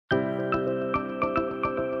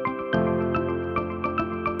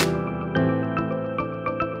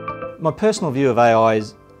My personal view of AI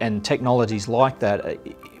and technologies like that,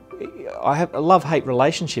 I have a love-hate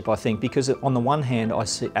relationship, I think, because on the one hand I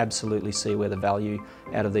absolutely see where the value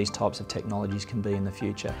out of these types of technologies can be in the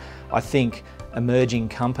future. I think emerging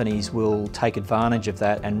companies will take advantage of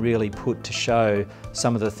that and really put to show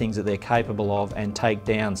some of the things that they're capable of and take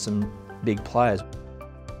down some big players.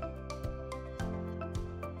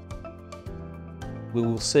 We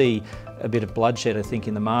will see a bit of bloodshed, I think,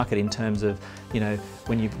 in the market in terms of,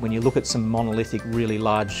 when you look at some monolithic, really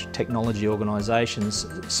large technology organisations,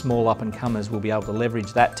 small up-and-comers will be able to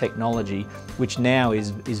leverage that technology, which now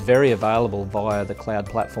is very available via the cloud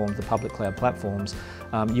platforms, the public cloud platforms.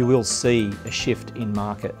 You will see a shift in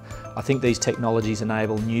market. I think these technologies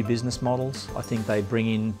enable new business models. I think they bring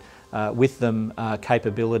in with them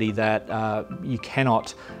capability that you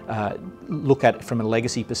cannot look at from a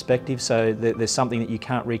legacy perspective, so there's something that you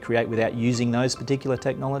can't recreate without using those particular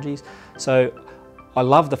technologies. So I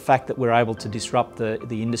love the fact that we're able to disrupt the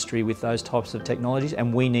industry with those types of technologies,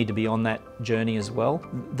 and we need to be on that journey as well.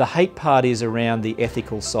 The hate part is around the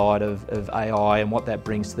ethical side of AI and what that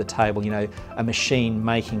brings to the table. A machine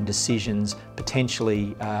making decisions,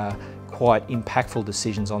 potentially quite impactful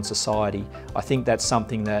decisions on society. I think that's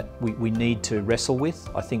something that we need to wrestle with.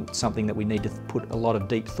 I think something that we need to put a lot of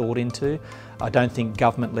deep thought into. I don't think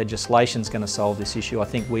government legislation is going to solve this issue. I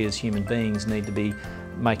think we as human beings need to be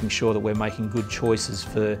making sure that we're making good choices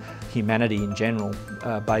for humanity in general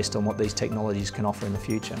based on what these technologies can offer in the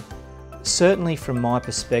future. Certainly from my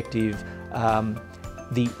perspective,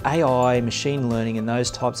 the AI, machine learning and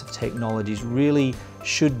those types of technologies really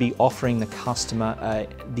should be offering the customer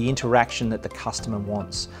the interaction that the customer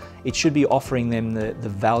wants. It should be offering them the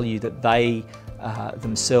value that they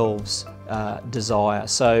themselves desire.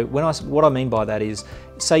 So what I mean by that is,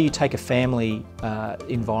 say you take a family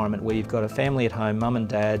environment where you've got a family at home, mum and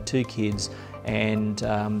dad, 2 kids, and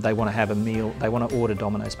they want to have a meal, they want to order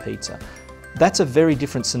Domino's pizza. That's a very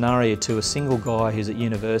different scenario to a single guy who's at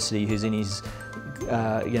university, who's in his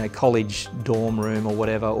college dorm room or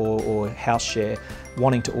whatever, or house share,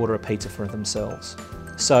 wanting to order a pizza for themselves.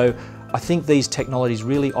 So I think these technologies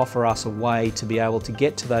really offer us a way to be able to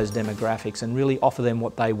get to those demographics and really offer them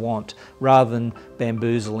what they want, rather than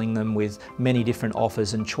bamboozling them with many different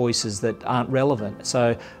offers and choices that aren't relevant.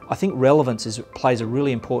 So I think relevance plays a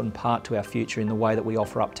really important part to our future in the way that we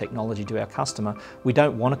offer up technology to our customer. We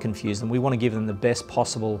don't want to confuse them. We want to give them the best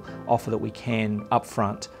possible offer that we can up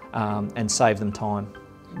front and save them time.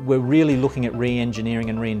 We're really looking at re-engineering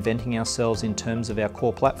and reinventing ourselves in terms of our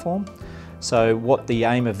core platform. So what the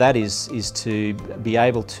aim of that is to be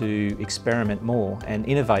able to experiment more and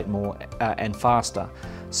innovate more and faster.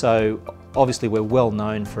 So obviously we're well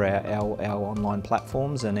known for our online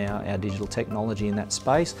platforms and our digital technology in that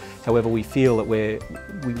space. However, we feel that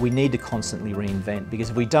we need to constantly reinvent, because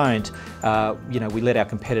if we don't, we let our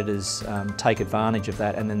competitors take advantage of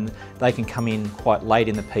that, and then they can come in quite late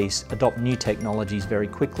in the piece, adopt new technologies very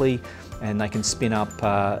quickly, and they can spin up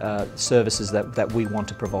services that we want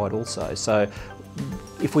to provide also. So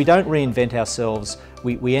if we don't reinvent ourselves,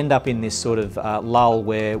 we end up in this sort of lull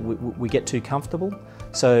where we get too comfortable.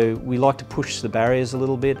 So we like to push the barriers a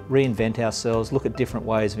little bit, reinvent ourselves, look at different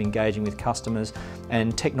ways of engaging with customers,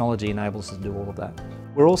 and technology enables us to do all of that.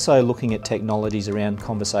 We're also looking at technologies around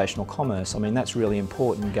conversational commerce. I mean, that's really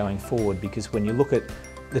important going forward, because when you look at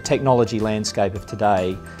the technology landscape of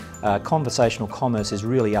today, conversational commerce is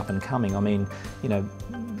really up and coming. I mean,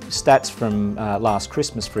 stats from last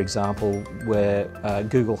Christmas, for example, where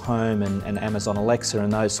Google Home and Amazon Alexa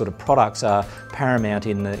and those sort of products are paramount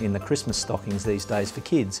in the Christmas stockings these days for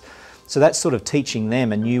kids. So that's sort of teaching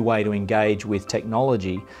them a new way to engage with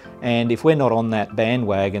technology. And if we're not on that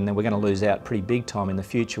bandwagon, then we're going to lose out pretty big time in the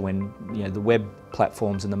future, when the web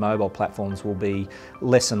platforms and the mobile platforms will be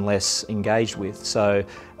less and less engaged with. So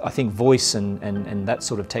I think voice and that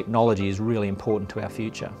sort of technology is really important to our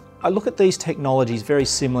future. I look at these technologies very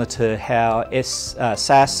similar to how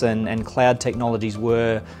SaaS and cloud technologies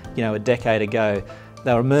were, a decade ago.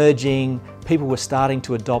 They were emerging, people were starting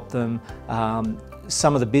to adopt them.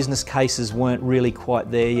 Some of the business cases weren't really quite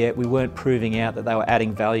there yet. We weren't proving out that they were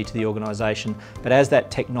adding value to the organisation. But as that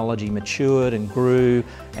technology matured and grew,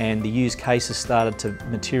 and the use cases started to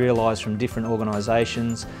materialise from different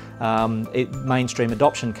organisations, mainstream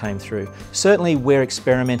adoption came through. Certainly we're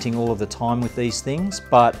experimenting all of the time with these things,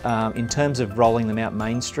 but in terms of rolling them out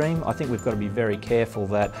mainstream, I think we've got to be very careful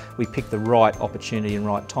that we pick the right opportunity and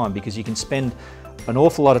right time, because you can spend an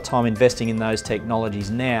awful lot of time investing in those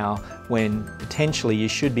technologies now, when potentially you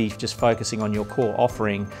should be just focusing on your core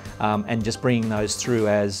offering and just bringing those through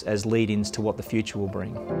as lead-ins to what the future will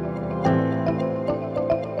bring.